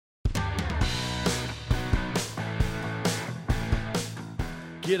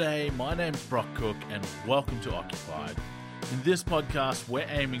G'day, my name's Brock Cook and welcome to Occupied. In this podcast, we're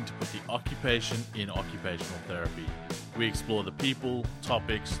aiming to put the occupation in occupational therapy. We explore the people,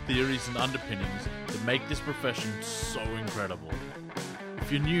 topics, theories and underpinnings that make this profession so incredible.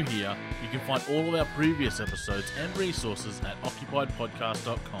 If you're new here, you can find all of our previous episodes and resources at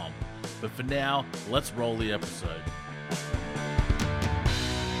occupiedpodcast.com. But for now, let's roll the episode.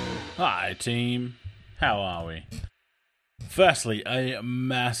 Hi team, how are we? Firstly, a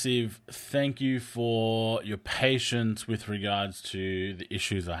massive thank you for your patience with regards to the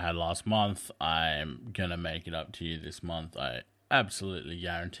issues I had last month. I'm going to make it up to you this month. I absolutely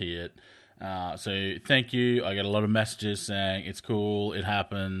guarantee it. So thank you. I get a lot of messages saying it's cool, it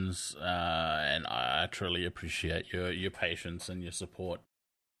happens, and I truly appreciate your patience and your support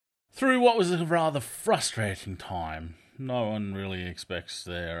through what was a rather frustrating time. No one really expects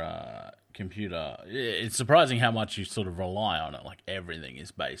their computer. It's surprising how much you sort of rely on it. Like everything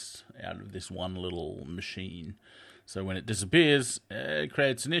is based out of this one little machine. So when it disappears, it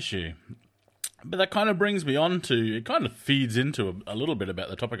creates an issue. But that kind of brings me on to, it kind of feeds into a little bit about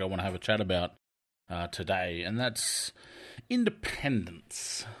the topic I want to have a chat about today, and that's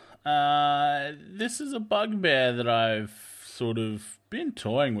independence. This is a bugbear that I've sort of been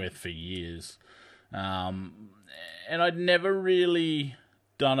toying with for years. And I'd never really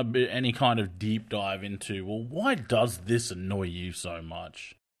done any kind of deep dive into, well, why does this annoy you so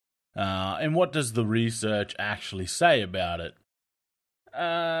much? And what does the research actually say about it?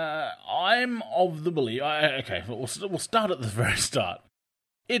 I'm of the belief... we'll start at the very start.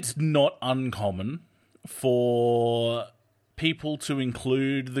 It's not uncommon for people to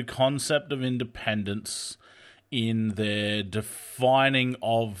include the concept of independence in their defining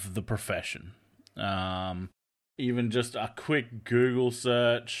of the profession. Even just a quick Google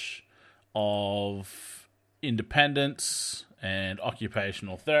search of independence and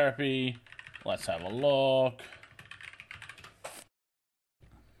occupational therapy. Let's have a look.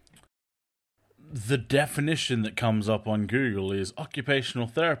 The definition that comes up on Google is occupational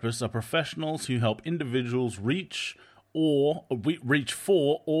therapists are professionals who help individuals reach for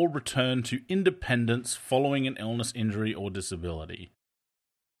or return to independence following an illness, injury, or disability.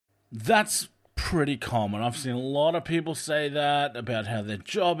 That's pretty common. I've seen a lot of people say that about how their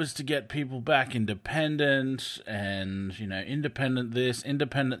job is to get people back independent and, independent this,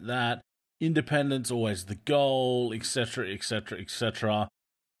 independent that. Independence always the goal, etc., etc., etc.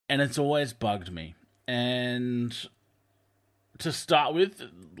 And it's always bugged me. And to start with,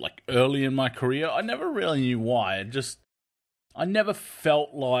 like early in my career, I never really knew why. I never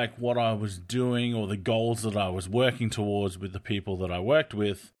felt like what I was doing or the goals that I was working towards with the people that I worked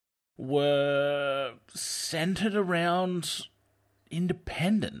with were centered around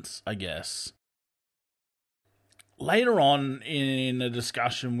independence, I guess. Later on in a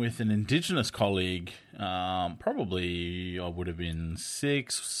discussion with an Indigenous colleague, probably I would have been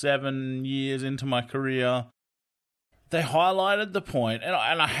 6-7 years into my career, they highlighted the point, and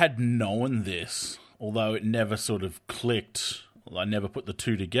I had known this, although it never sort of clicked, I never put the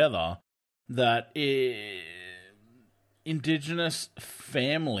two together, that Indigenous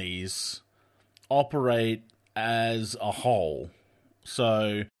families operate as a whole.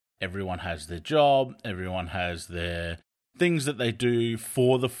 So everyone has their job, everyone has their things that they do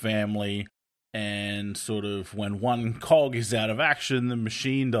for the family, and sort of when one cog is out of action, the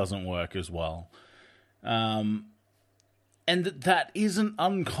machine doesn't work as well. And that isn't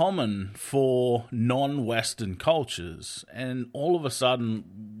uncommon for non-Western cultures. And all of a sudden,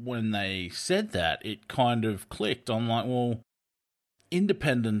 when they said that, it kind of clicked. I'm like, well,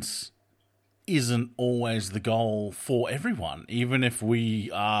 independence isn't always the goal for everyone. Even if we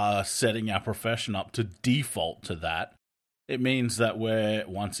are setting our profession up to default to that, it means that we're,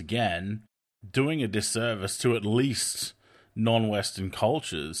 once again, doing a disservice to at least non-Western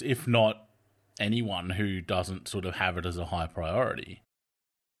cultures, if not anyone who doesn't sort of have it as a high priority.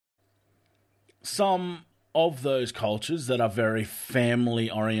 Some of those cultures that are very family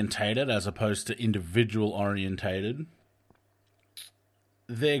orientated as opposed to individual orientated,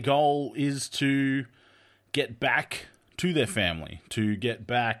 their goal is to get back to their family, to get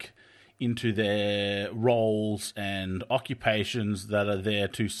back into their roles and occupations that are there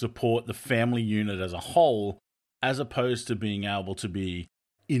to support the family unit as a whole, as opposed to being able to be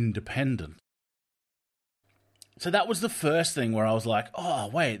independent. So that was the first thing where I was like, oh,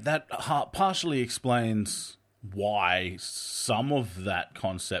 wait, that partially explains why some of that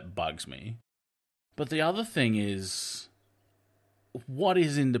concept bugs me. But the other thing is, what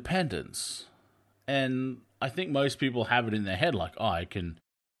is independence? And I think most people have it in their head like, oh, I can,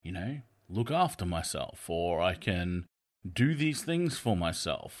 look after myself, or I can do these things for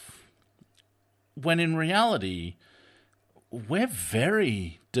myself. When in reality, we're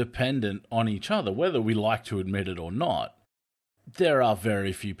very dependent on each other, whether we like to admit it or not. There are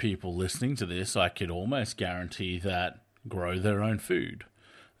very few people listening to this, I could almost guarantee, that grow their own food.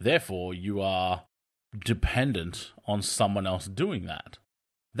 Therefore, you are dependent on someone else doing that.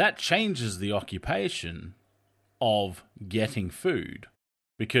 That changes the occupation of getting food.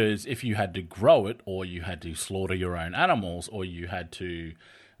 Because if you had to grow it, or you had to slaughter your own animals, or you had to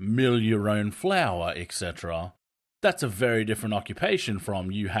mill your own flour, etc., that's a very different occupation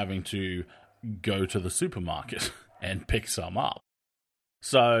from you having to go to the supermarket and pick some up.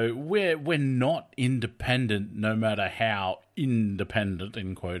 So we're not independent, no matter how independent,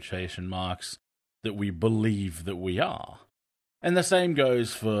 in quotation marks, that we believe that we are. And the same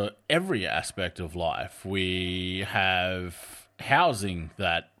goes for every aspect of life. We have housing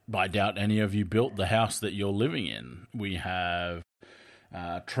that I doubt any of you built the house that you're living in. We have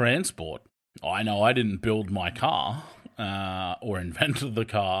transport. I know I didn't build my car or invented the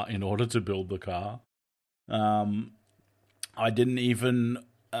car in order to build the car. I didn't even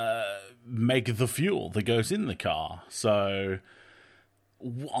make the fuel that goes in the car. So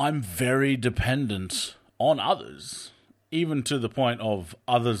I'm very dependent on others, even to the point of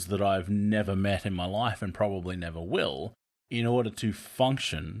others that I've never met in my life and probably never will, in order to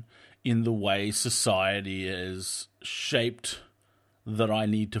function in the way society is shaped that I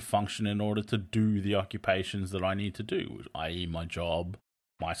need to function in order to do the occupations that I need to do, i.e. my job,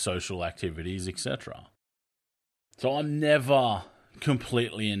 my social activities, etc. So I'm never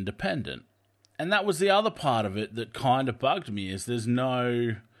completely independent. And that was the other part of it that kind of bugged me, is there's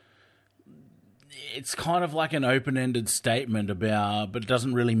no... It's kind of like an open-ended statement about, but it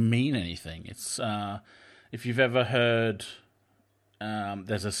doesn't really mean anything. It's, if you've ever heard...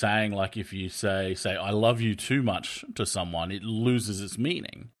 there's a saying, like if you say, I love you too much to someone, it loses its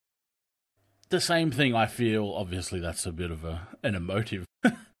meaning. The same thing I feel, obviously that's a bit of an emotive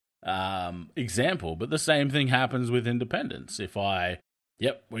example, but the same thing happens with independence. If we're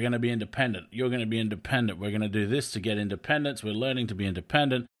going to be independent, you're going to be independent, we're going to do this to get independence, we're learning to be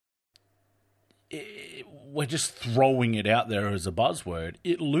independent, we're just throwing it out there as a buzzword,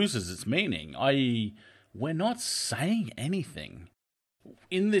 it loses its meaning, i.e. we're not saying anything.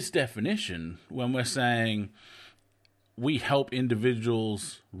 In this definition, when we're saying we help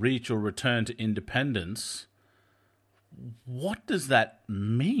individuals reach or return to independence, what does that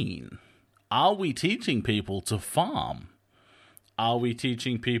mean? Are we teaching people to farm? Are we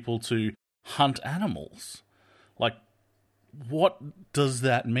teaching people to hunt animals? Like, what does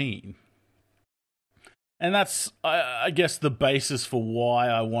that mean? And that's, I guess, the basis for why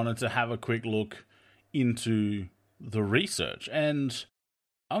I wanted to have a quick look into the research. And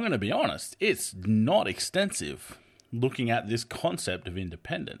I'm going to be honest, it's not extensive looking at this concept of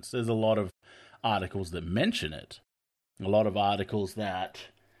independence. There's a lot of articles that mention it. A lot of articles that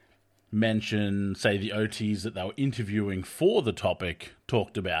mention, say, the OTs that they were interviewing for the topic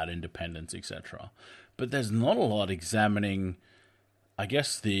talked about independence, etc. But there's not a lot examining, I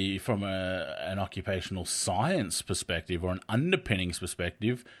guess, from an occupational science perspective or an underpinnings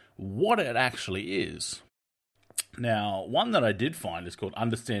perspective, what it actually is. Now, one that I did find is called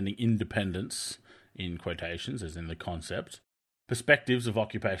Understanding Independence, in quotations, as in the concept, Perspectives of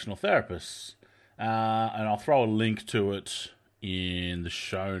Occupational Therapists. And I'll throw a link to it in the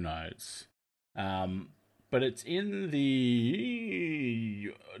show notes. But it's in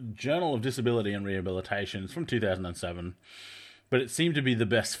the Journal of Disability and Rehabilitation. It's from 2007. But it seemed to be the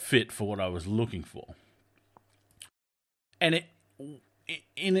best fit for what I was looking for. And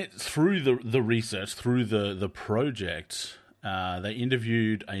through the research, through the project, they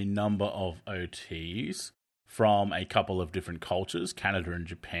interviewed a number of OTs from a couple of different cultures, Canada and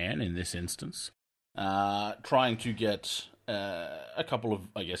Japan in this instance, trying to get a couple of,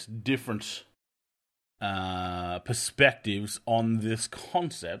 I guess, different perspectives on this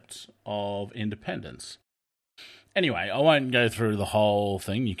concept of independence. Anyway, I won't go through the whole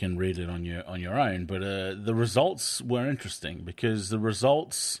thing. You can read it on your own. But the results were interesting because the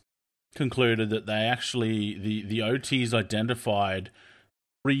results concluded that they actually, the OTs identified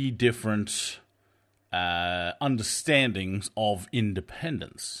 3 different understandings of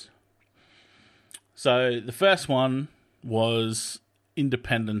independence. So the first one was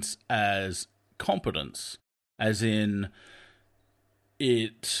independence as competence, as in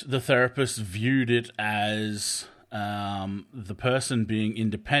the therapist viewed it as the person being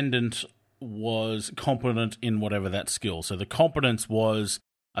independent was competent in whatever that skill. So the competence was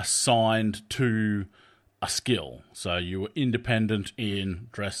assigned to a skill. So you were independent in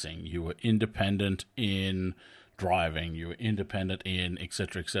dressing. You were independent in driving, you were independent in,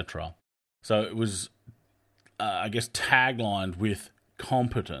 etc., etc. So it was, I guess, taglined with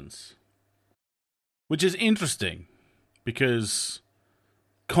competence, which is interesting because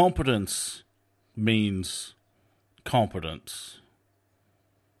competence means competence.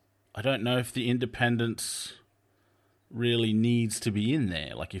 I don't know if the independence really needs to be in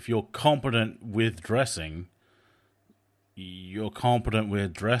there. Like, if you're competent with dressing, you're competent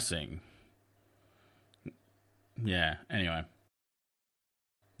with dressing. Yeah, anyway.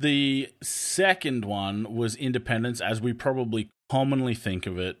 The second one was independence, as we probably commonly think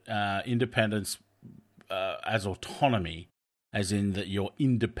of it. Independence as autonomy, as in that you're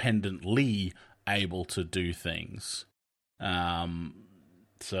independently able to do things.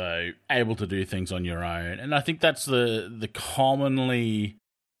 So able to do things on your own. And I think that's the commonly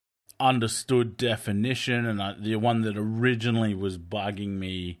understood definition, and the one that originally was bugging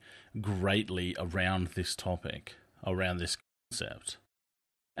me greatly around this topic, around this concept.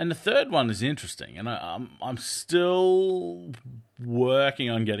 And the third one is interesting, and I'm still working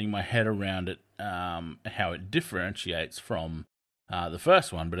on getting my head around it, how it differentiates from the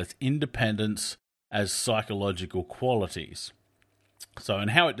first one, but it's independence as psychological qualities. So,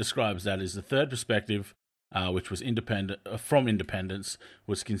 and how it describes that is the third perspective, which was independent from independence,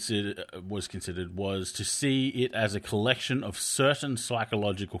 was considered to see it as a collection of certain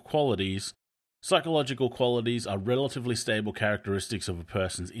psychological qualities. Psychological qualities are relatively stable characteristics of a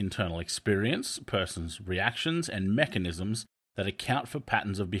person's internal experience, person's reactions, and mechanisms that account for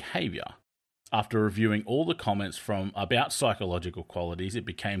patterns of behavior. After reviewing all the comments about psychological qualities, it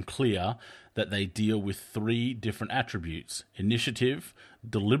became clear that they deal with three different attributes: initiative,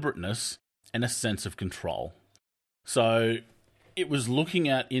 deliberateness, and a sense of control. So it was looking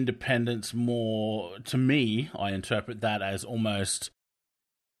at independence more, to me, I interpret that as almost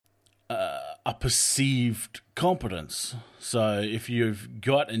a perceived competence. So if you've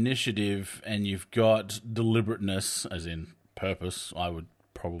got initiative and you've got deliberateness, as in purpose, I would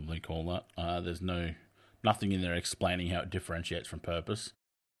probably call that. There's nothing in there explaining how it differentiates from purpose.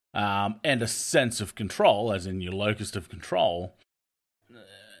 And a sense of control, as in your locus of control,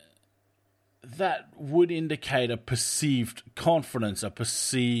 that would indicate a perceived confidence, a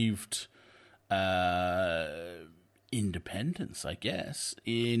perceived independence, I guess,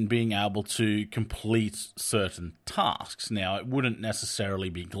 in being able to complete certain tasks. Now, it wouldn't necessarily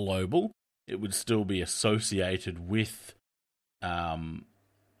be global. It would still be associated with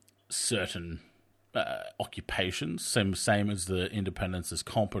certain occupations, same as the independence as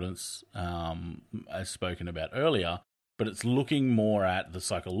competence, as spoken about earlier, but it's looking more at the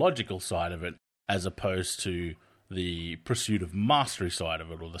psychological side of it as opposed to the pursuit of mastery side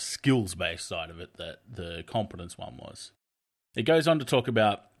of it, or the skills-based side of it that the competence one was. It goes on to talk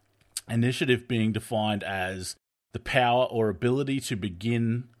about initiative being defined as the power or ability to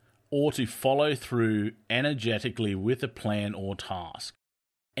begin or to follow through energetically with a plan or task,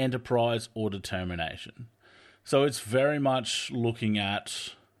 enterprise or determination. So it's very much looking at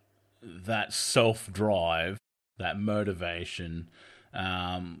that self-drive, that motivation,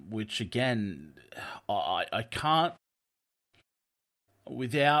 which again, I can't,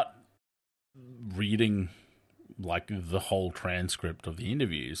 without reading like the whole transcript of the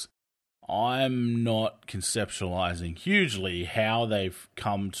interviews, I'm not conceptualizing hugely how they've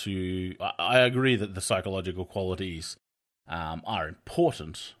come to. I agree that the psychological qualities are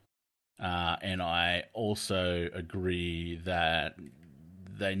important, and I also agree that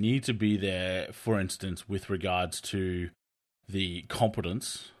they need to be there, for instance, with regards to the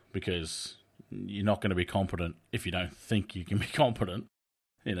competence, because you're not going to be competent if you don't think you can be competent,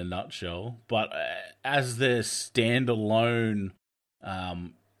 in a nutshell. But as their standalone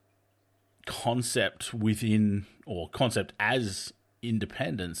concept within, or concept as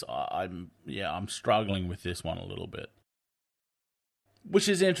independence, I'm struggling with this one a little bit, which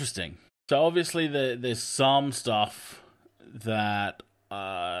is interesting. So obviously there's some stuff that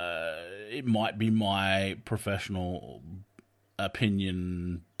it might be my professional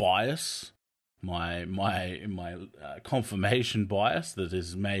opinion bias, my confirmation bias that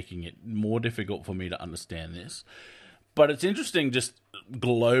is making it more difficult for me to understand this. But it's interesting just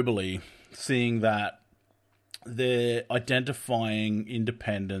globally seeing that they're identifying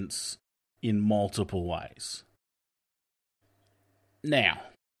independence in multiple ways. Now,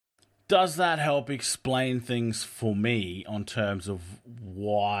 does that help explain things for me on terms of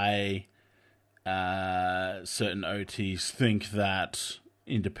why certain OTs think that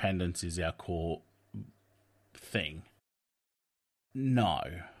independence is our core thing? No.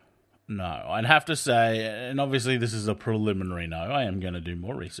 I'd have to say, and obviously this is a preliminary no, I am going to do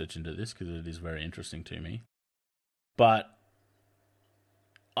more research into this because it is very interesting to me. But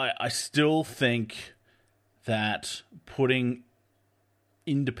I still think that putting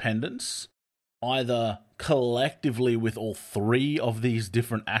independence either collectively with all three of these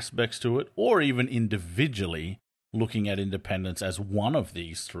different aspects to it, or even individually looking at independence as one of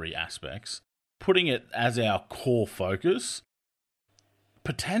these three aspects, putting it as our core focus,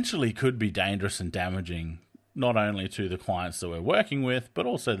 potentially could be dangerous and damaging, not only to the clients that we're working with, but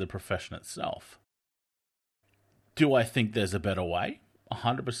also the profession itself. Do I think there's a better way?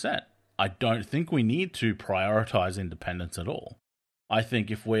 100%. I don't think we need to prioritize independence at all. I think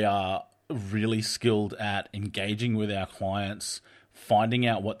if we are really skilled at engaging with our clients, finding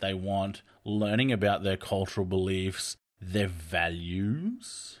out what they want, learning about their cultural beliefs, their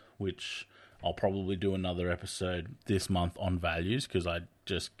values, which I'll probably do another episode this month on values, because I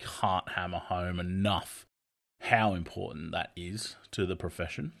just can't hammer home enough how important that is to the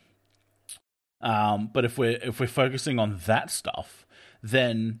profession. But if we're focusing on that stuff,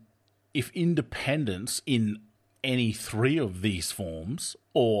 then if independence in any three of these forms,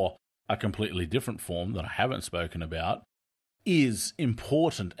 or a completely different form that I haven't spoken about, is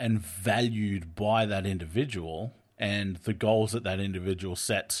important and valued by that individual, and the goals that individual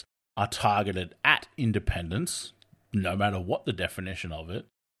sets are targeted at independence, no matter what the definition of it,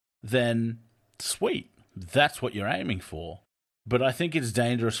 then sweet, that's what you're aiming for. But I think it's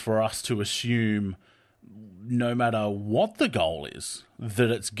dangerous for us to assume, no matter what the goal is,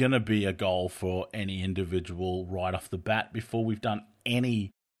 that it's going to be a goal for any individual right off the bat before we've done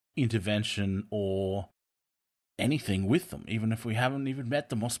any intervention or anything with them, even if we haven't even met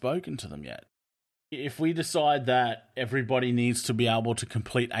them or spoken to them yet. If we decide that everybody needs to be able to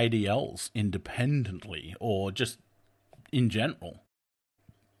complete ADLs independently or just in general,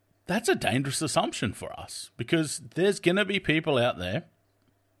 that's a dangerous assumption for us, because there's going to be people out there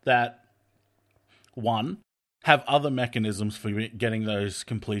that, one, have other mechanisms for getting those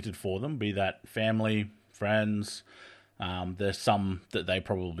completed for them, be that family, friends. There's some that they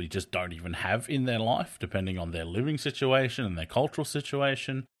probably just don't even have in their life, depending on their living situation and their cultural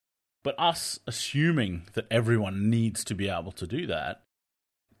situation. But us assuming that everyone needs to be able to do that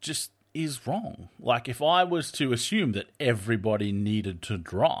just is wrong. Like, if I was to assume that everybody needed to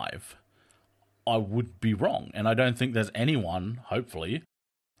drive, I would be wrong. And I don't think there's anyone, hopefully,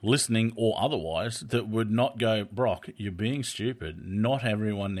 listening or otherwise, that would not go, Brock, you're being stupid. Not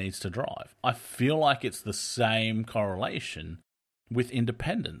everyone needs to drive. I feel like it's the same correlation with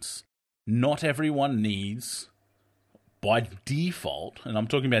independence. Not everyone needs, by default, and I'm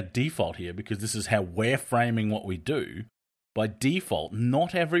talking about default here because this is how we're framing what we do, by default,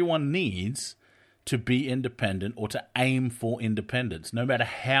 not everyone needs to be independent or to aim for independence, no matter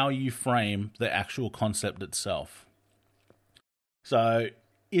how you frame the actual concept itself. So,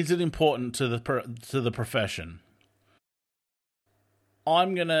 is it important to the profession?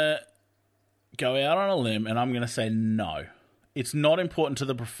 I'm going to go out on a limb and I'm going to say no. It's not important to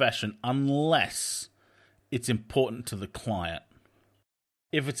the profession unless it's important to the client.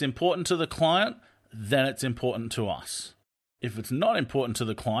 If it's important to the client, then it's important to us. If it's not important to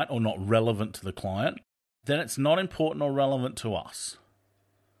the client or not relevant to the client, then it's not important or relevant to us.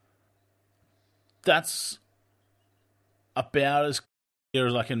 That's about as clear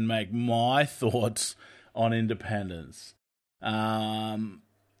as I can make my thoughts on independence. I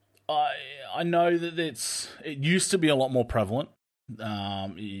know that it used to be a lot more prevalent.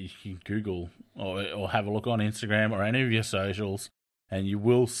 You can Google or have a look on Instagram or any of your socials, and you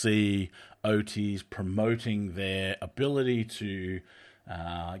will see OTs promoting their ability to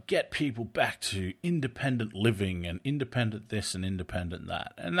get people back to independent living and independent this and independent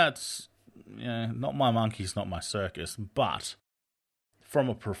that. And that's not my monkeys, not my circus. But from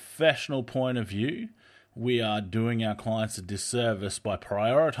a professional point of view, we are doing our clients a disservice by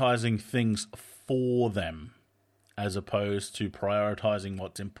prioritizing things for them, as opposed to prioritizing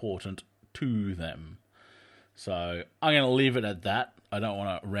what's important to them. So I'm going to leave it at that. I don't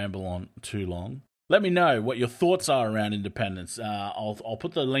want to ramble on too long. Let me know what your thoughts are around independence. I'll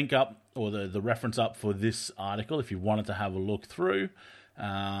put the link up or the reference up for this article if you wanted to have a look through.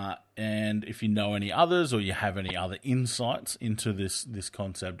 And if you know any others or you have any other insights into this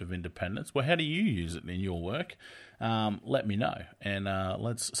concept of independence, well, how do you use it in your work? Let me know, and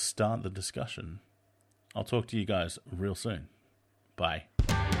let's start the discussion. I'll talk to you guys real soon. Bye.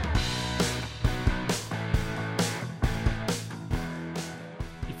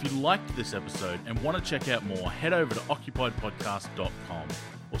 If you liked this episode and want to check out more, head over to occupiedpodcast.com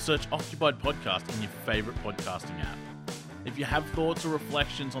or search Occupied Podcast in your favorite podcasting app. If you have thoughts or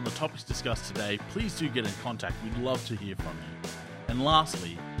reflections on the topics discussed today, please do get in contact. We'd love to hear from you. And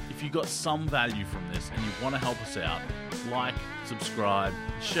lastly, if if you got some value from this and you want to help us out, like, subscribe,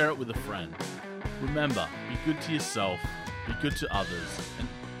 share it with a friend. Remember, be good to yourself, be good to others, and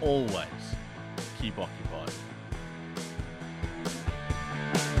always keep occupied.